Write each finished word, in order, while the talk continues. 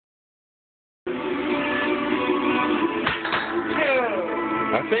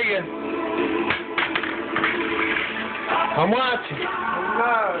I figure. I'm watching.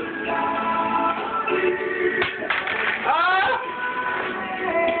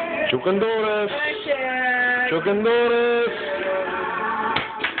 You can do this. You can do this.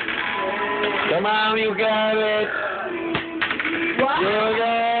 Come on, you got it. What? You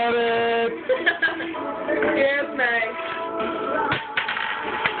got it. Yes, mate.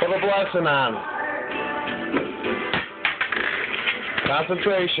 Put a blessing on it.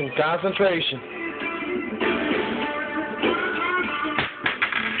 Concentration, concentration.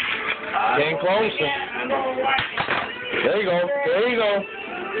 Getting closer. There you go. There you go.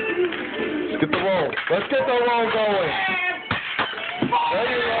 Let's get the roll. Let's get the roll going. There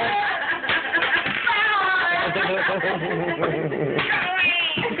you go.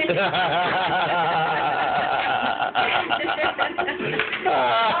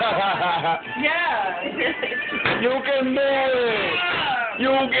 Yeah. You can do it.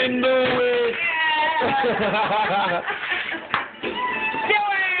 You can do it.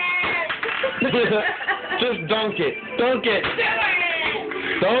 Just dunk it. Dunk it.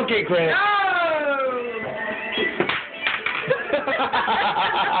 Dunk it, Grant. No.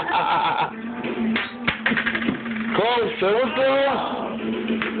 Close. So what's going on?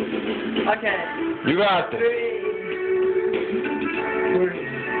 Okay. You got this.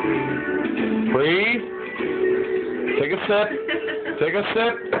 Breathe. Take a sip. Take a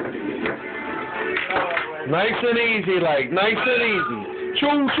sip. Nice and easy, like. Nice and easy.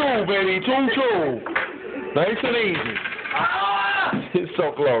 Choo choo, baby. Choo choo. Nice and easy. It's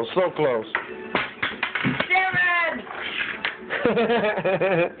so close. So close. Darren!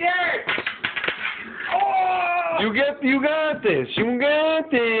 Darren! Oh! You got this. You got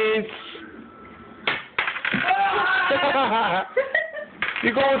this.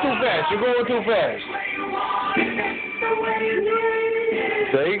 You're going too fast. You're going too fast.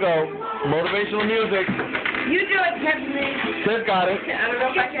 There you go. Motivational music. You do it, Tiffany. Tess got it. I don't know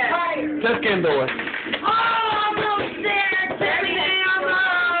if I can. Tess can do it. Oh, almost there, Tiffany.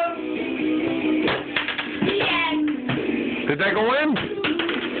 Almost. Yes. Did that go in?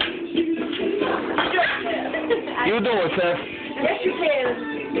 You do it, Tess. Yes, you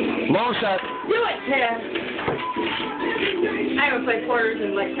can. Long shot. Do it, Tess. I haven't played quarters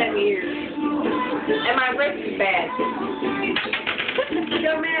in like 10 years. And my wrist is bad.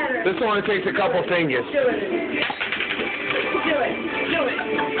 Don't matter. This only takes a couple fingers. Do it. Do it. Do it.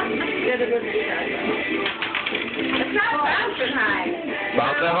 Get a good shot. It's not bouncing high.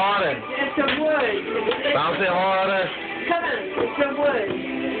 Bounce it harder. It's the wood. Bounce it harder. Come on. It's the wood.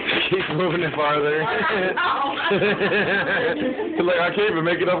 Keep moving it farther. Oh. It's like I can't even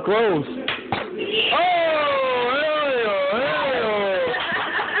make it up close.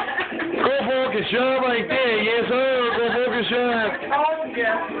 Focus shot right there, yes sir. Go focus shot. Oh,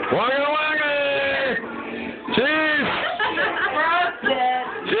 yeah. Wagga wagga. Cheers.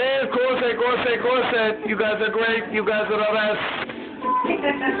 Cheers. Corset. You guys are great. You guys are the best.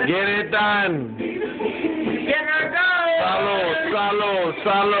 Get it done. Get her going. Salud.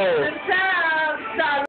 Salud.